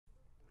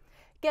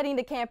Getting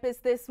to campus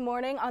this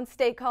morning on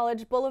State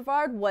College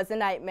Boulevard was a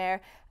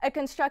nightmare. A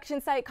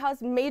construction site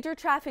caused major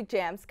traffic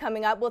jams.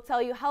 Coming up, we'll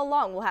tell you how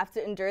long we'll have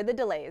to endure the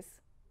delays.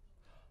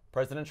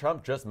 President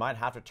Trump just might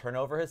have to turn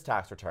over his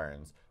tax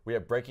returns. We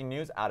have breaking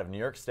news out of New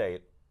York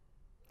State.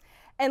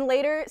 And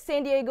later,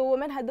 San Diego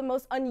woman had the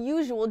most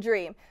unusual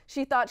dream.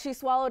 She thought she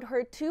swallowed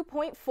her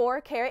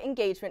 2.4 carat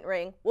engagement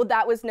ring. Well,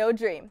 that was no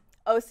dream.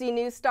 OC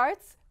News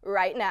starts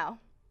right now.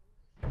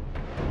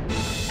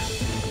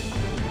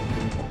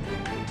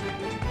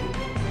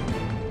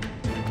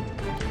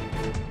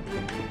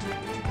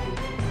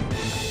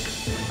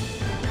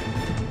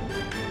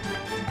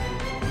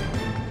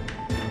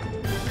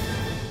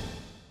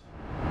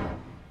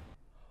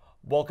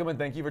 Welcome and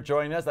thank you for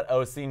joining us at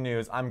OC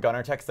News. I'm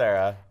Gunnar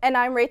Texera. And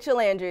I'm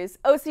Rachel Andrews.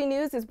 OC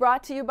News is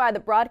brought to you by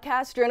the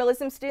broadcast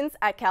journalism students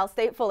at Cal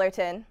State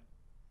Fullerton.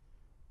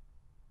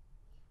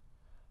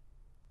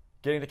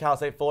 Getting to Cal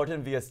State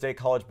Fullerton via State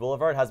College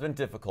Boulevard has been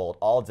difficult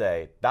all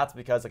day. That's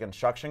because a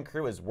construction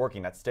crew is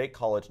working at State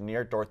College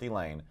near Dorothy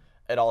Lane.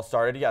 It all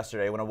started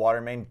yesterday when a water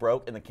main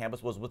broke and the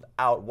campus was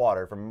without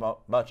water for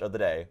much of the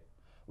day.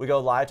 We go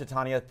live to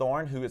Tanya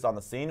Thorne, who is on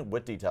the scene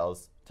with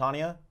details.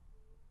 Tanya?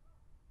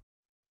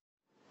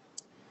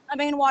 A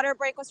main water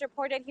break was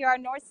reported here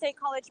on North State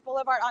College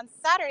Boulevard on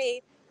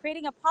Saturday,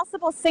 creating a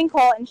possible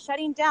sinkhole and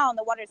shutting down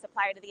the water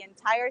supply to the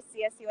entire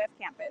CSUF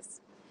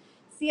campus.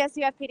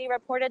 CSUF PD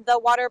reported the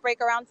water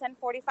break around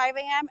 10:45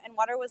 a.m. and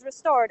water was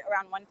restored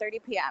around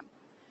 1:30 p.m.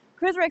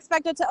 Crews were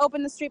expected to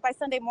open the street by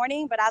Sunday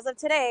morning, but as of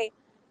today,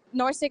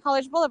 North State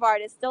College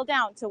Boulevard is still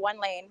down to one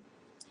lane.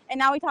 And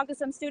now we talk to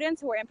some students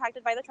who were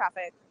impacted by the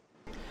traffic.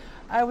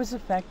 I was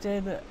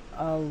affected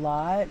a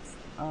lot.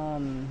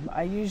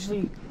 I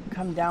usually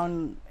come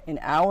down an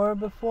hour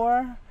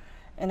before,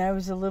 and I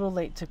was a little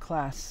late to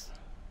class.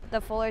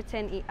 The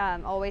Fullerton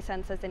always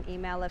sends us an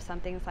email if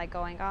something's like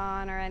going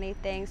on or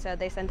anything, so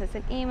they sent us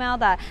an email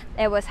that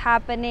it was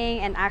happening,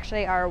 and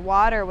actually our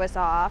water was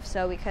off,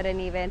 so we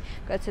couldn't even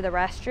go to the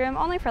restroom,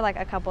 only for like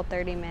a couple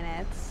 30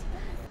 minutes.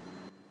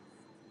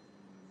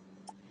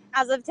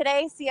 As of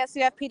today,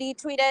 CSUF PD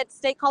tweeted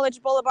State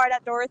College Boulevard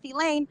at Dorothy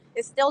Lane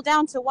is still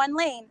down to one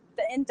lane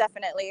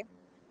indefinitely.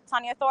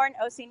 Tanya Thorne,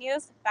 OC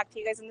News, back to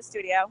you guys in the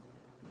studio.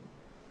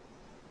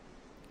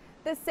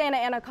 The Santa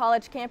Ana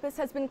College campus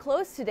has been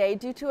closed today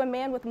due to a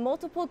man with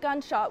multiple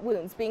gunshot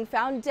wounds being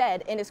found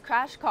dead in his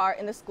crashed car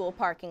in the school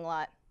parking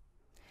lot.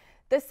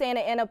 The Santa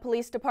Ana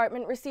Police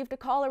Department received a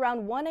call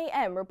around 1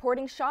 a.m.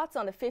 reporting shots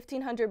on the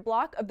 1500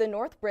 block of the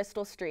North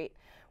Bristol Street.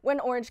 When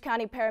Orange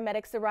County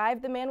paramedics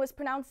arrived, the man was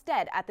pronounced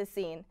dead at the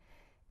scene.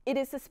 It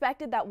is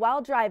suspected that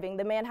while driving,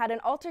 the man had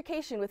an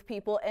altercation with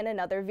people in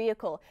another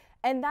vehicle,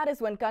 and that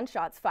is when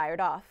gunshots fired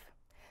off.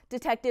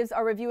 Detectives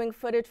are reviewing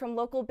footage from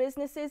local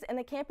businesses and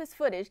the campus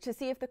footage to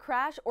see if the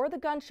crash or the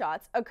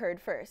gunshots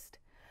occurred first.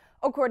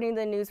 According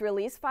to the news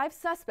release, 5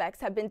 suspects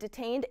have been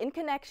detained in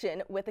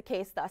connection with the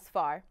case thus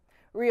far.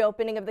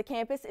 Reopening of the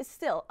campus is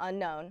still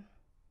unknown.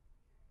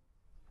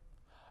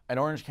 An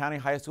Orange County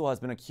high school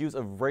has been accused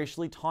of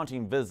racially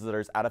taunting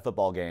visitors at a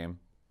football game.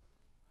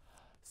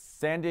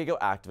 San Diego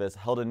activists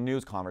held a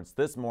news conference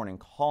this morning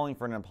calling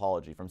for an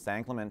apology from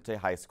San Clemente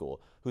High School,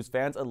 whose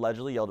fans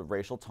allegedly yelled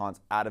racial taunts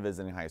at a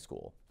visiting high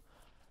school.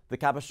 The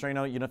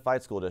Capistrano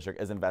Unified School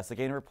District is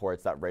investigating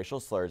reports that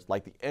racial slurs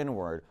like the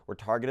N-word were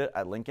targeted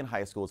at Lincoln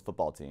High School's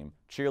football team,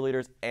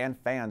 cheerleaders, and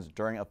fans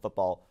during a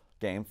football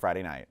game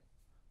Friday night.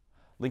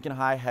 Lincoln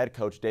High head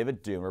coach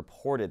David Doom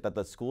reported that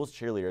the school's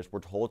cheerleaders were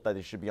told that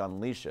they should be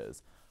on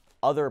leashes.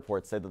 Other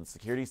reports say that the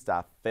security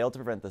staff failed to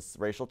prevent the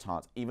racial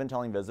taunts, even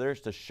telling visitors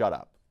to shut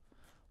up.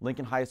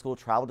 Lincoln High School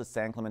traveled to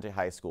San Clemente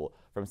High School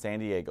from San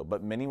Diego,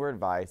 but many were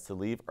advised to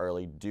leave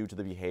early due to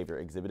the behavior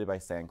exhibited by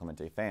San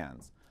Clemente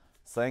fans.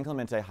 San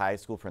Clemente High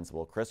School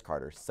principal Chris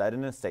Carter said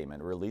in a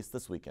statement released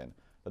this weekend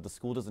that the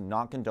school does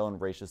not condone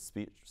racist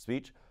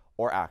speech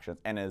or actions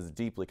and is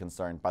deeply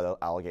concerned by the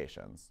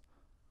allegations.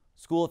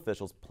 School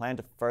officials plan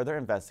to further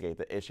investigate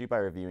the issue by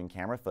reviewing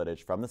camera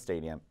footage from the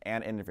stadium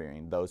and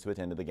interviewing those who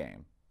attended the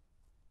game.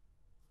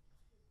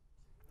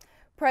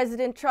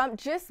 President Trump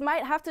just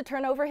might have to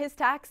turn over his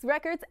tax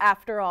records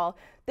after all.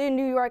 The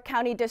New York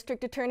County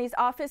District Attorney's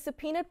Office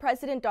subpoenaed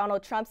President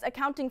Donald Trump's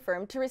accounting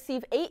firm to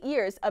receive 8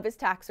 years of his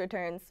tax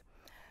returns.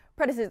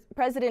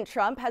 President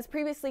Trump has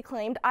previously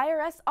claimed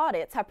IRS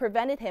audits have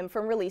prevented him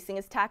from releasing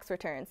his tax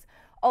returns,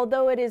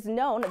 although it is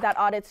known that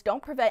audits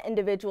don't prevent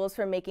individuals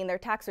from making their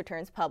tax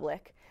returns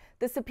public.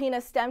 The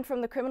subpoena stemmed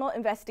from the criminal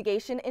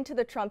investigation into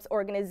the Trump's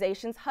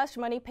organization's hush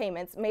money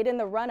payments made in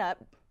the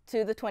run-up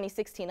to the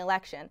 2016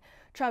 election.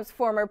 Trump's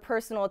former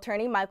personal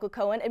attorney, Michael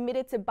Cohen,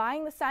 admitted to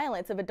buying the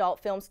silence of adult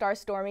film star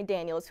Stormy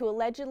Daniels, who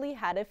allegedly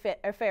had an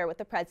affair with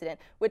the president,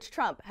 which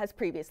Trump has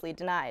previously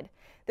denied.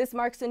 This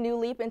marks a new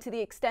leap into the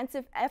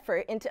extensive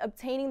effort into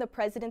obtaining the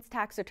president's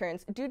tax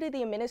returns due to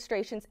the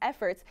administration's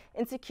efforts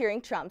in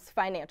securing Trump's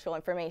financial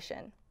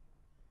information.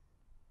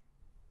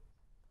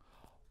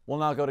 We'll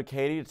now go to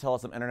Katie to tell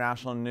us some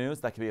international news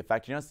that could be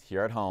affecting us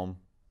here at home.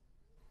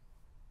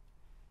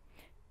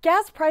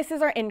 Gas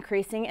prices are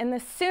increasing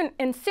and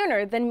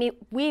sooner than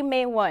we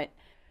may want.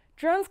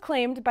 Drones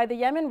claimed by the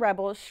Yemen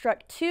rebels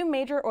struck two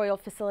major oil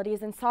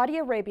facilities in Saudi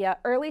Arabia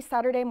early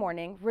Saturday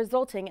morning,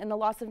 resulting in the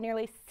loss of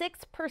nearly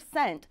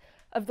 6%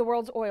 of the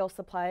world's oil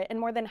supply and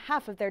more than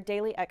half of their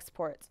daily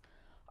exports.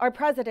 Our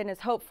president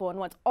is hopeful and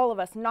wants all of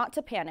us not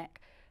to panic.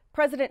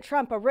 President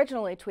Trump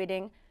originally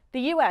tweeting,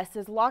 "The U.S.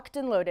 is locked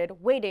and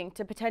loaded, waiting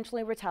to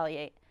potentially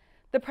retaliate."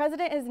 The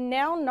president is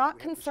now not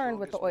concerned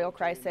with the oil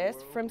crisis.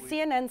 From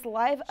CNN's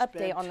live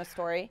update on the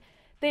story,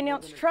 they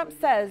announced Trump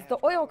says the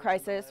oil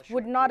crisis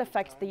would not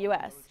affect the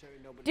U.S.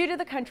 due to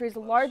the country's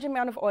large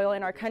amount of oil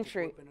in our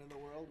country.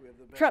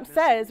 Trump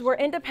says we're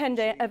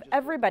independent of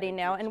everybody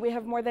now and we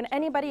have more than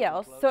anybody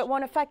else, so it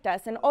won't affect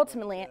us. And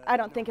ultimately, I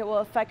don't think it will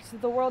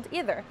affect the world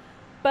either,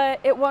 but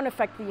it won't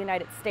affect the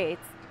United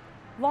States.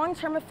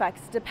 Long-term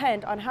effects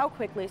depend on how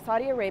quickly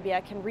Saudi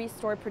Arabia can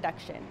restore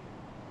production.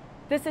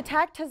 This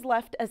attack has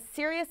left a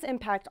serious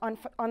impact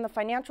on the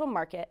financial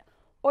market.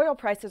 Oil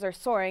prices are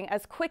soaring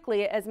as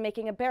quickly as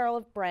making a barrel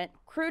of Brent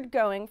crude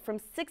going from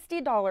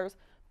 $60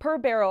 per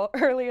barrel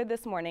earlier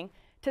this morning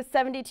to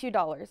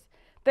 $72.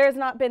 There has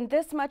not been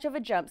this much of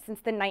a jump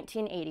since the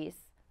 1980s.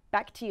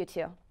 Back to you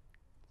two.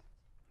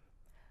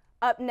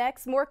 Up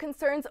next, more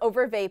concerns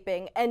over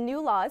vaping and new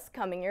laws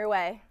coming your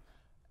way.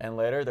 And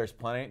later, there's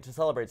plenty to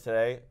celebrate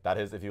today. That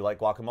is, if you like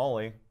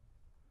guacamole.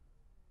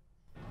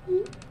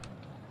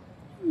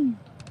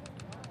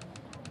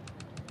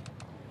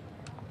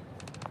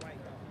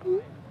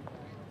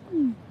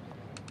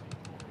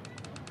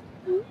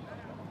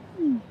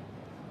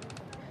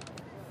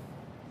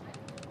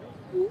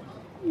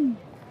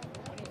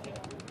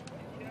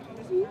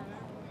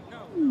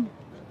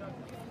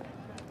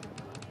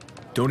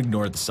 Don't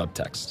ignore the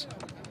subtext.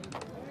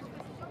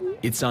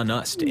 It's on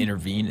us to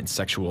intervene in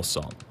sexual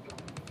assault.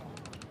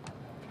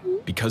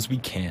 Because we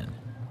can.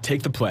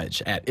 Take the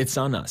pledge at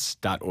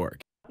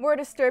itsonus.org. More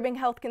disturbing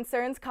health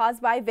concerns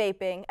caused by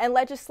vaping and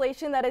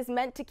legislation that is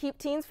meant to keep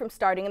teens from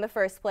starting in the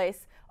first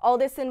place. All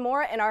this and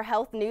more in our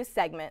health news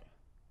segment.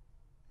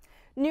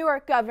 New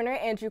York Governor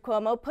Andrew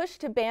Cuomo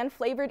pushed to ban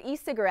flavored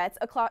e-cigarettes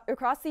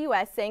across the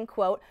U.S., saying,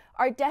 quote,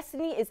 "Our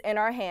destiny is in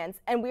our hands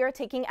and we are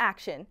taking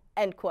action,"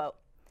 end quote.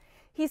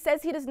 He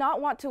says he does not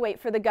want to wait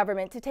for the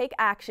government to take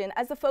action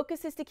as the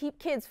focus is to keep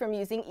kids from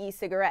using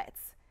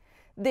e-cigarettes.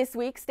 This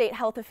week, state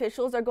health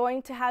officials are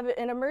going to have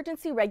an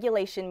emergency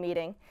regulation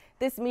meeting.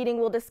 This meeting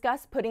will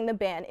discuss putting the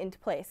ban into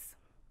place.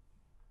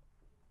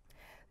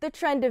 The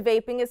trend of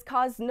vaping has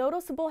caused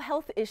noticeable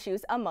health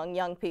issues among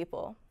young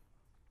people.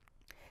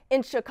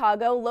 In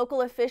Chicago,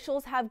 local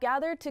officials have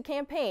gathered to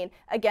campaign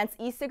against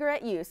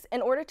e-cigarette use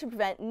in order to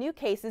prevent new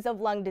cases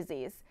of lung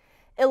disease.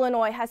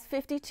 Illinois has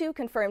 52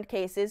 confirmed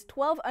cases,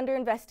 12 under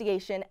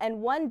investigation,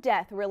 and 1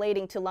 death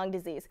relating to lung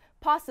disease,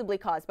 possibly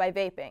caused by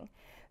vaping.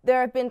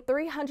 There have been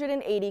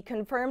 380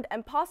 confirmed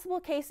and possible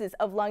cases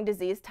of lung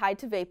disease tied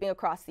to vaping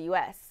across the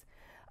U.S.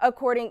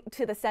 According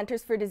to the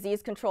Centers for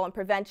Disease Control and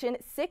Prevention,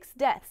 6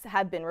 deaths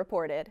have been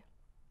reported.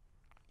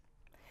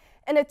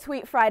 In a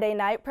tweet Friday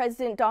night,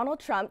 President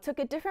Donald Trump took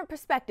a different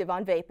perspective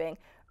on vaping,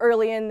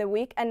 early in the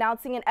week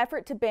announcing an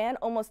effort to ban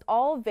almost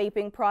all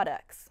vaping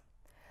products.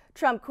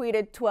 Trump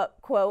tweeted,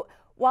 quote,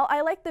 "While I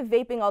like the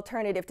vaping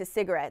alternative to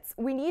cigarettes,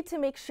 we need to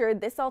make sure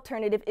this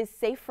alternative is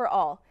safe for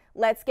all.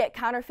 Let's get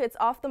counterfeits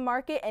off the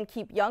market and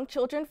keep young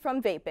children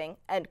from vaping,"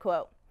 end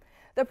quote.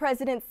 The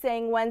president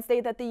saying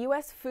Wednesday that the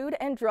U.S. Food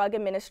and Drug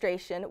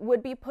Administration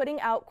would be putting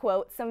out,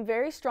 quote, "some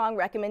very strong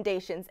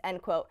recommendations,"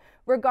 end quote,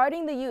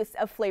 regarding the use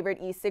of flavored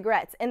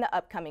e-cigarettes in the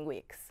upcoming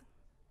weeks.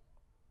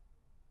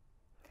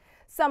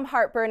 Some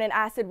heartburn and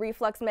acid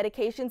reflux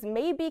medications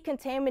may be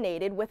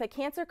contaminated with a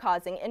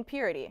cancer-causing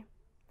impurity.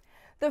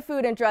 The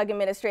Food and Drug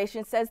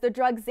Administration says the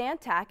drug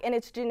Zantac and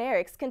its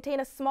generics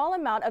contain a small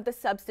amount of the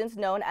substance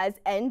known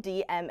as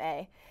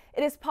NDMA.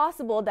 It is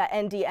possible that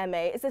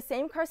NDMA is the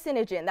same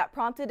carcinogen that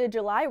prompted a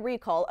July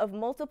recall of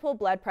multiple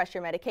blood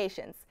pressure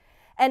medications.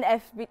 An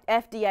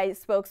FDA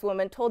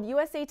spokeswoman told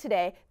USA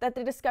Today that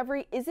the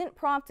discovery isn't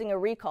prompting a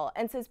recall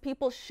and says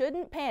people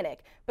shouldn't panic,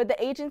 but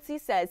the agency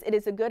says it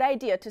is a good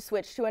idea to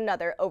switch to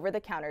another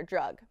over-the-counter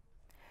drug.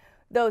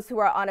 Those who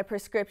are on a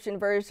prescription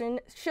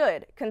version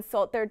should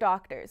consult their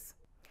doctors.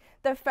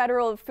 The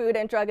Federal Food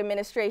and Drug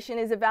Administration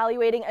is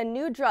evaluating a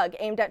new drug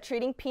aimed at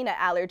treating peanut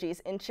allergies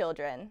in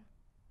children.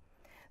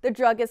 The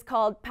drug is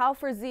called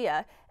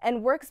Palforzia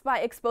and works by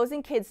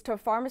exposing kids to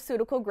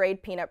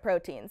pharmaceutical-grade peanut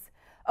proteins.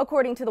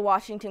 According to the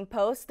Washington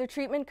Post, the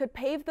treatment could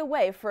pave the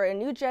way for a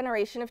new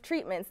generation of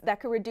treatments that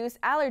could reduce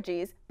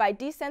allergies by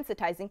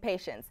desensitizing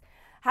patients.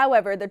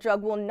 However, the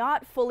drug will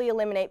not fully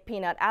eliminate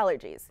peanut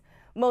allergies.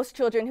 Most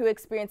children who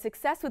experience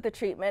success with the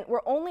treatment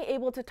were only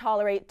able to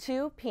tolerate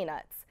 2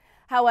 peanuts.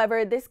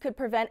 However, this could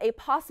prevent a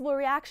possible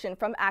reaction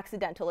from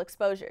accidental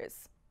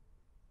exposures.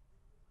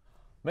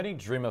 Many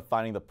dream of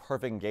finding the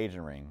perfect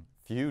engagement ring.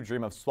 Few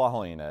dream of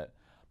swallowing it.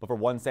 But for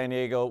one San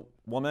Diego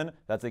woman,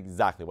 that's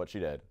exactly what she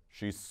did.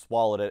 She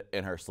swallowed it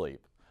in her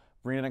sleep.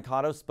 Rena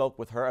Nakato spoke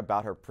with her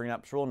about her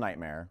prenuptial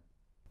nightmare.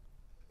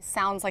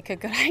 Sounds like a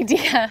good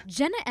idea.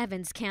 Jenna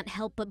Evans can't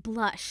help but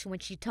blush when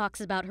she talks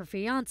about her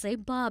fiance,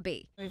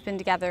 Bobby. We've been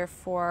together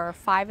for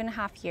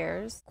 5.5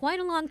 years. Quite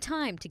a long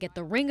time to get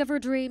the ring of her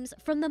dreams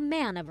from the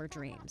man of her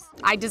dreams.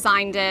 I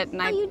designed it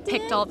and I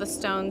picked all the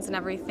stones and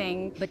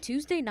everything. But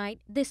Tuesday night,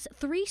 this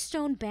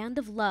 3-stone band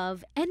of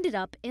love ended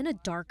up in a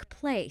dark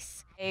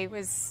place. I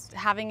was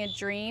having a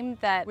dream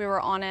that we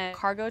were on a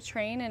cargo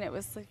train and it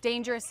was a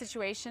dangerous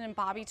situation, and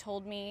Bobby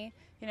told me,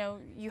 you know,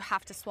 you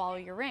have to swallow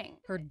your ring.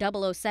 Her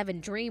 007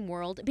 dream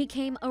world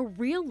became a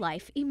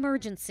real-life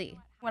emergency.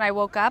 When I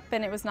woke up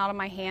and it was not on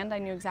my hand, I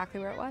knew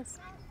exactly where it was.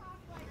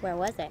 Where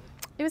was it?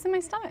 It was in my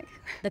stomach.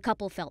 The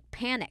couple felt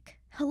panic,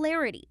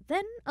 hilarity,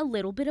 then a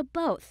little bit of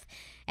both.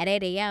 At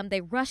 8 a.m.,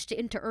 they rushed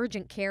into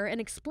urgent care and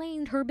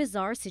explained her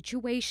bizarre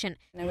situation.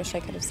 I wish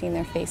I could have seen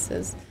their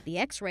faces. The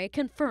x-ray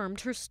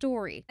confirmed her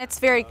story. It's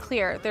very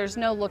clear. There's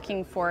no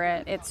looking for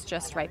it. It's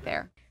just right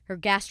there. Her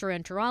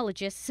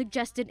gastroenterologist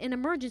suggested an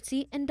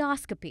emergency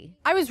endoscopy.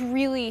 I was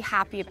really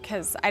happy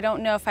because I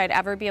don't know if I'd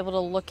ever be able to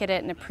look at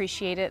it and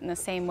appreciate it in the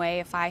same way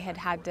if I had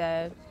had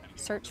to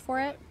search for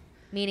it.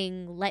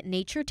 Meaning let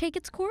nature take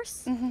its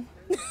course?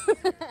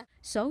 Mm-hmm.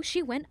 So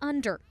she went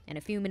under, and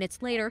a few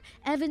minutes later,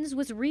 Evans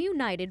was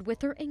reunited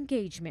with her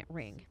engagement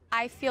ring.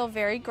 I feel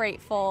very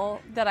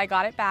grateful that I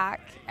got it back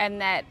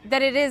and that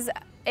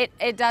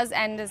it does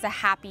end as a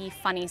happy,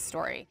 funny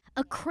story.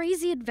 A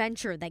crazy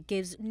adventure that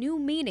gives new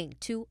meaning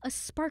to a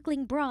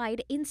sparkling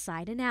bride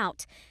inside and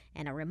out,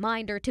 and a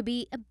reminder to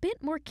be a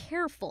bit more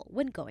careful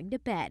when going to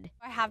bed.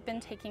 I have been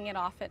taking it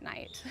off at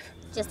night.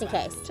 Just in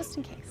case. Just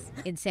in case.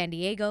 In San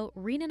Diego,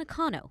 Rena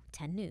Nakano,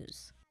 10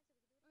 News.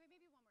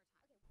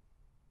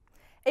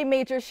 A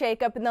major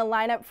shakeup in the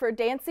lineup for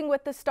Dancing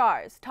with the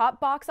Stars,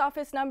 top box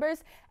office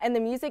numbers, and the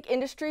music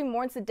industry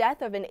mourns the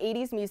death of an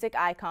 80s music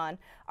icon.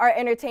 Our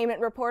entertainment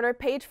reporter,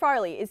 Paige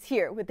Farley, is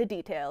here with the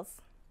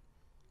details.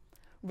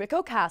 Rick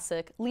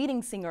Ocasek,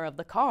 leading singer of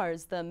The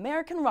Cars, the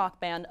American rock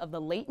band of the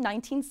late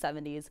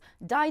 1970s,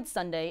 died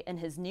Sunday in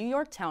his New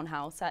York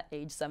townhouse at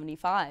age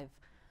 75.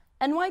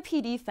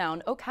 NYPD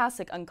found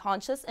Ocasek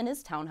unconscious in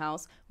his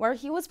townhouse, where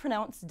he was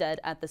pronounced dead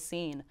at the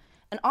scene.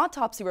 An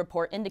autopsy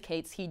report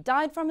indicates he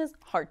died from his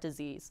heart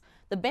disease.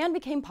 The band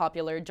became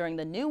popular during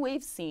the new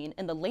wave scene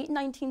in the late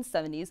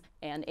 1970s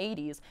and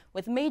 80s,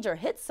 with major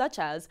hits such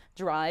as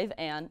Drive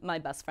and My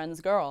Best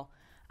Friend's Girl.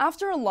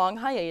 After a long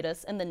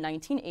hiatus in the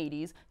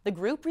 1980s, the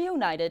group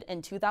reunited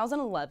in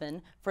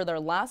 2011 for their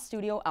last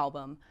studio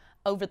album.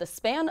 Over the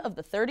span of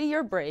the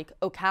 30-year break,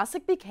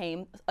 Ocasek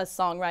became a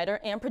songwriter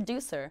and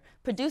producer,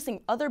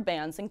 producing other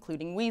bands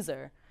including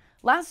Weezer.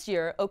 Last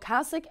year,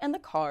 Ocasek and the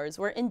Cars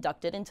were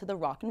inducted into the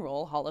Rock and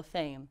Roll Hall of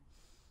Fame.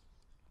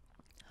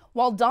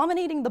 While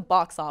dominating the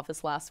box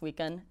office last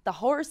weekend, the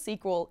horror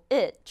sequel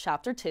It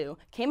Chapter 2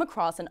 came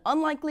across an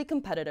unlikely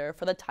competitor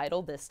for the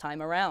title this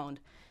time around.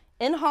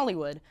 In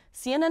Hollywood,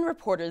 CNN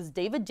reporter's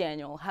David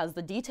Daniel has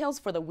the details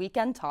for the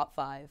weekend top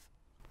 5.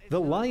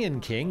 The Lion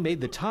King made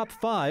the top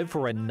 5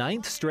 for a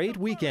 9th straight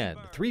weekend.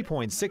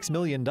 $3.6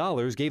 million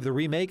gave the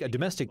remake a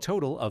domestic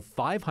total of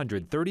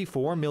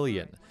 $534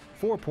 million.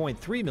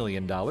 $4.3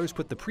 million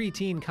put the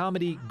preteen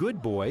comedy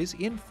Good Boys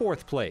in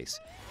 4th place.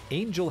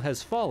 Angel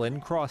Has Fallen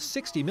crossed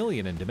 $60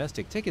 million in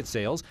domestic ticket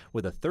sales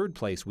with a 3rd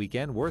place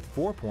weekend worth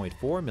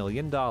 $4.4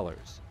 million.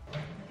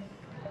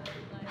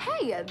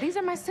 Hey, these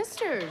are my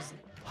sisters.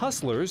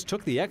 Hustlers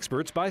took the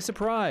experts by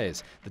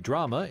surprise. The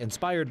drama,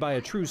 inspired by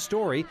a true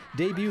story,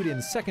 debuted in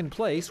 2nd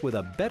place with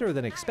a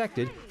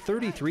better-than-expected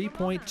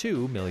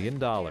 $33.2 million.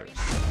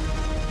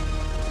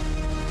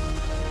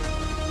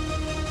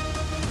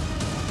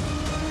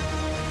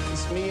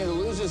 It's me, and the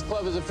Losers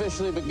Club has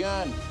officially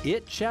begun.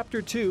 It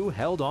Chapter 2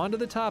 held on to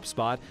the top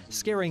spot,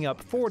 scaring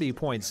up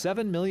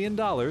 $40.7 million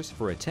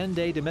for a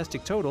 10-day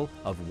domestic total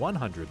of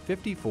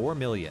 $154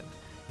 million.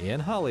 In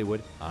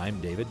Hollywood, I'm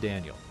David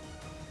Daniel.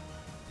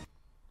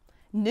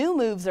 New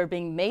moves are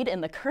being made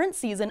in the current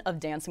season of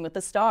Dancing with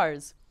the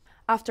Stars.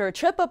 After a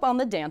trip up on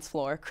the dance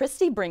floor,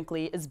 Christy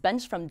Brinkley is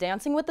benched from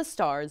Dancing with the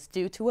Stars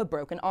due to a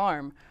broken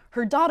arm.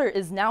 Her daughter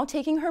is now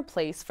taking her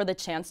place for the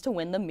chance to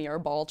win the Mirror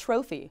Ball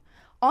trophy.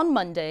 On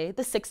Monday,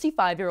 the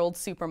 65-year-old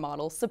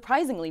supermodel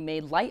surprisingly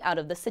made light out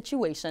of the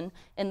situation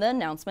in the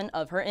announcement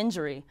of her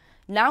injury.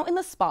 Now in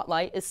the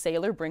spotlight is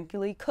sailor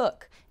Brinkley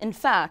Cook. In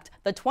fact,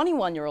 the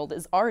 21-year-old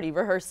is already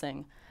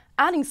rehearsing.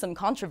 Adding some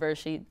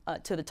controversy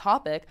to the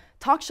topic,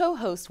 talk show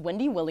host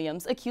Wendy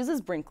Williams accuses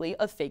Brinkley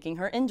of faking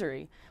her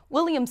injury.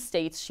 Williams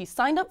states she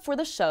signed up for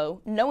the show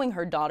knowing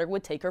her daughter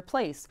would take her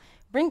place.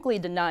 Brinkley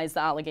denies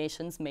the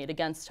allegations made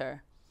against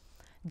her.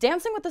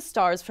 Dancing with the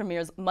Stars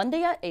premieres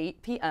Monday at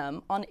 8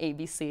 p.m. on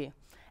ABC.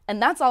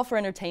 And that's all for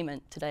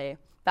entertainment today.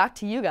 Back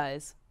to you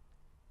guys.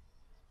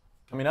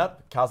 Coming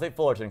up, Cal State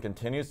Fullerton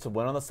continues to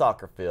win on the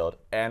soccer field.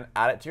 And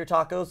add it to your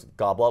tacos,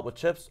 gobble up with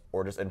chips,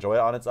 or just enjoy it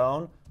on its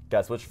own.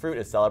 Guess which fruit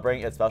is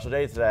celebrating its special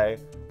day today?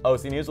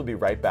 OC News will be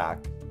right back.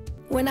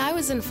 When I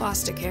was in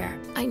foster care,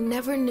 I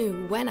never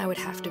knew when I would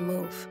have to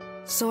move.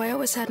 So I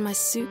always had my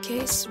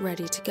suitcase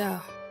ready to go.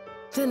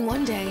 Then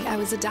one day I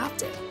was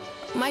adopted.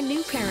 My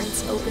new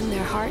parents opened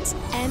their hearts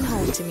and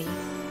home to me.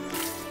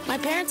 My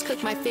parents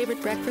cook my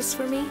favorite breakfast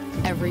for me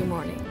every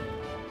morning.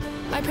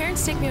 My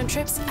parents take me on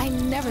trips I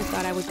never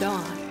thought I would go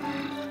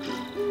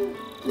on.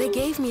 They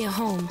gave me a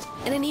home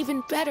and an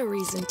even better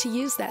reason to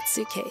use that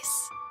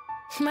suitcase.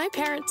 My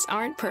parents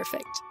aren't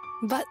perfect,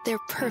 but they're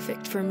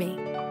perfect for me.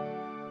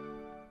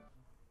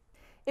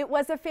 It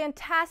was a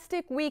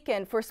fantastic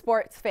weekend for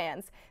sports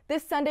fans.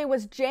 This Sunday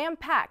was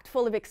jam-packed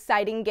full of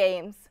exciting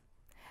games.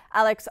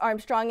 Alex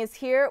Armstrong is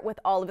here with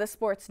all of the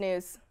sports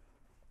news.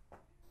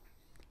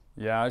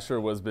 Yeah, I sure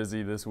was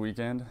busy this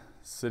weekend,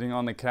 sitting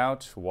on the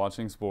couch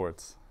watching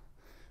sports.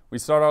 We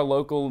start our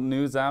local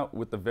news out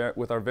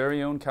with our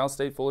very own Cal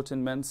State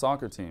Fullerton men's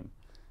soccer team,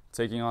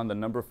 taking on the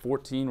number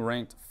 14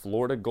 ranked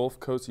Florida Gulf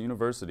Coast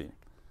University.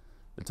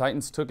 The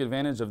Titans took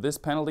advantage of this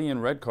penalty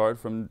and red card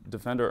from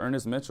defender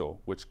Ernest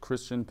Mitchell, which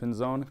Christian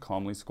Pinzon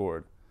calmly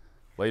scored.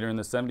 Later in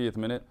the 70th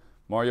minute,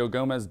 Mario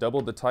Gomez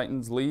doubled the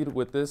Titans' lead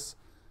with this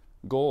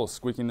goal,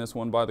 squeaking this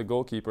one by the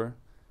goalkeeper.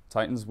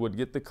 Titans would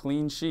get the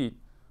clean sheet,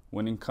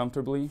 winning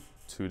comfortably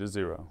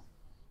 2-0.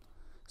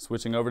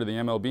 Switching over to the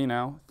MLB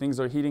now, things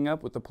are heating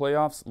up with the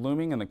playoffs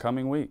looming in the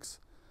coming weeks.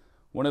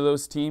 One of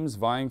those teams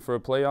vying for a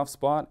playoff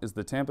spot is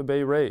the Tampa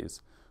Bay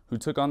Rays, who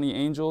took on the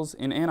Angels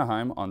in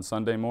Anaheim on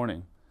Sunday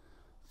morning.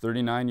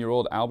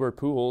 39-year-old Albert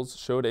Pujols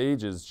showed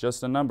age is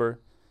just a number,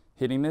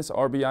 hitting this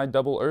RBI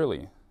double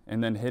early,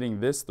 and then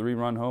hitting this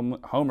 3-run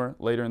homer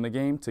later in the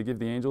game to give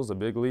the Angels a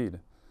big lead.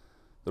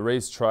 The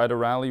Rays tried to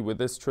rally with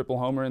this triple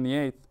homer in the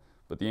 8th,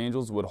 but the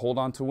Angels would hold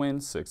on to win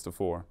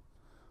 6-4.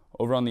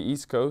 Over on the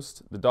East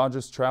Coast, the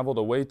Dodgers traveled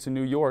away to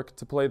New York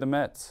to play the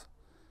Mets.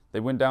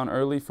 They went down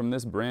early from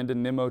this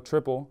Brandon Nimmo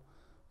triple,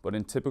 but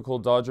in typical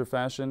Dodger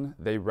fashion,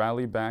 they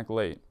rally back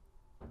late.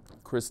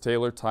 Chris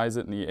Taylor ties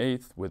it in the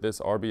 8th with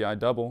this RBI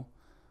double,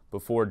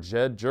 before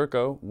Jed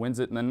Jerko wins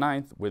it in the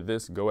 9th with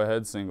this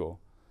go-ahead single.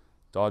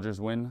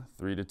 Dodgers win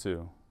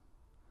 3-2.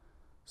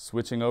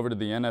 Switching over to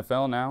the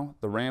NFL now,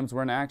 the Rams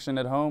were in action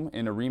at home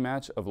in a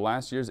rematch of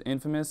last year's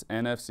infamous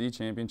NFC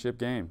Championship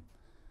game.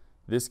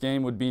 This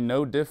game would be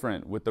no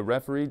different, with the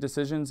referee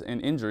decisions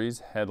and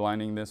injuries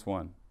headlining this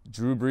one.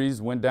 Drew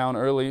Brees went down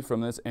early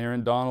from this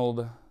Aaron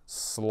Donald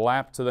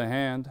slap to the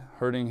hand,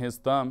 hurting his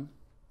thumb.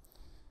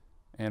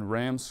 And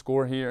Rams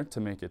score here to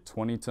make it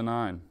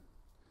 20-9.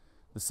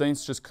 The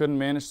Saints just couldn't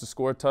manage to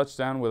score a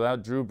touchdown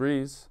without Drew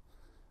Brees,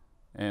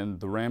 and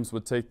the Rams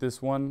would take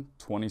this one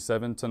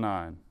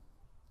 27-9.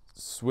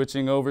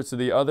 Switching over to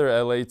the other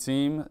LA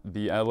team,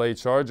 the LA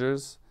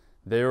Chargers,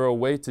 they are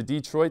away to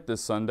Detroit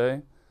this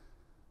Sunday.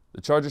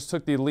 The Chargers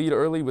took the lead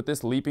early with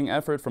this leaping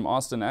effort from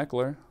Austin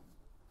Eckler,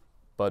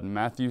 but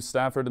Matthew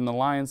Stafford and the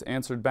Lions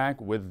answered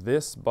back with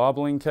this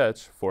bobbling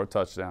catch for a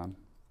touchdown.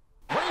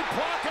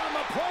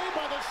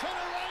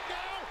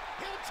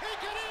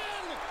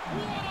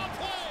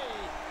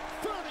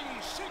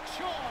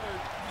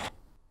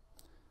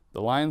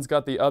 The Lions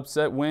got the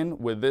upset win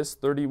with this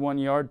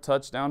 31-yard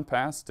touchdown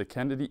pass to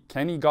Kenny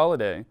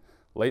Golladay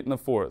late in the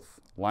 4th.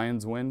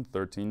 Lions win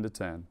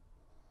 13-10.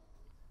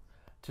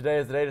 Today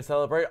is the day to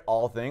celebrate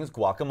all things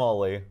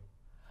guacamole.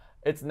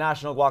 It's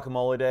National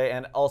Guacamole Day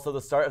and also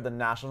the start of the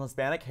National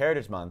Hispanic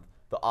Heritage Month.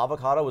 The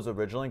avocado was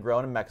originally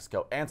grown in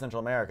Mexico and Central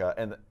America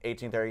in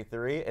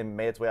 1833 and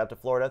made its way up to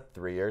Florida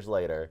 3 years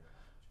later.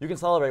 You can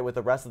celebrate with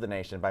the rest of the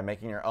nation by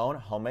making your own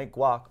homemade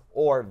guac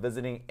or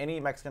visiting any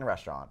Mexican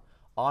restaurant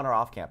on or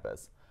off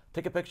campus.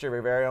 Take a picture of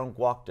your very own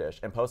guac dish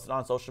and post it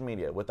on social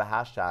media with the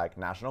hashtag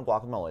National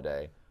Guacamole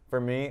Day. For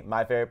me,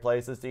 my favorite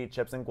places to eat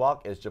chips and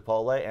guac is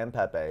Chipotle and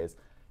Pepe's.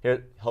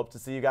 Here, hope to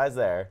see you guys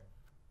there.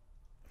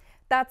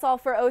 That's all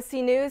for OC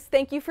News.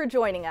 Thank you for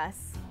joining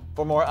us.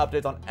 For more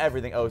updates on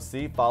everything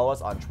OC, follow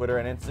us on Twitter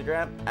and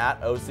Instagram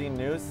at OC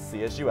News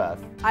CSUF.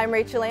 I'm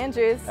Rachel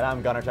Andrews. And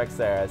I'm Gunnar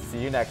Texera. See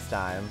you next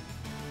time.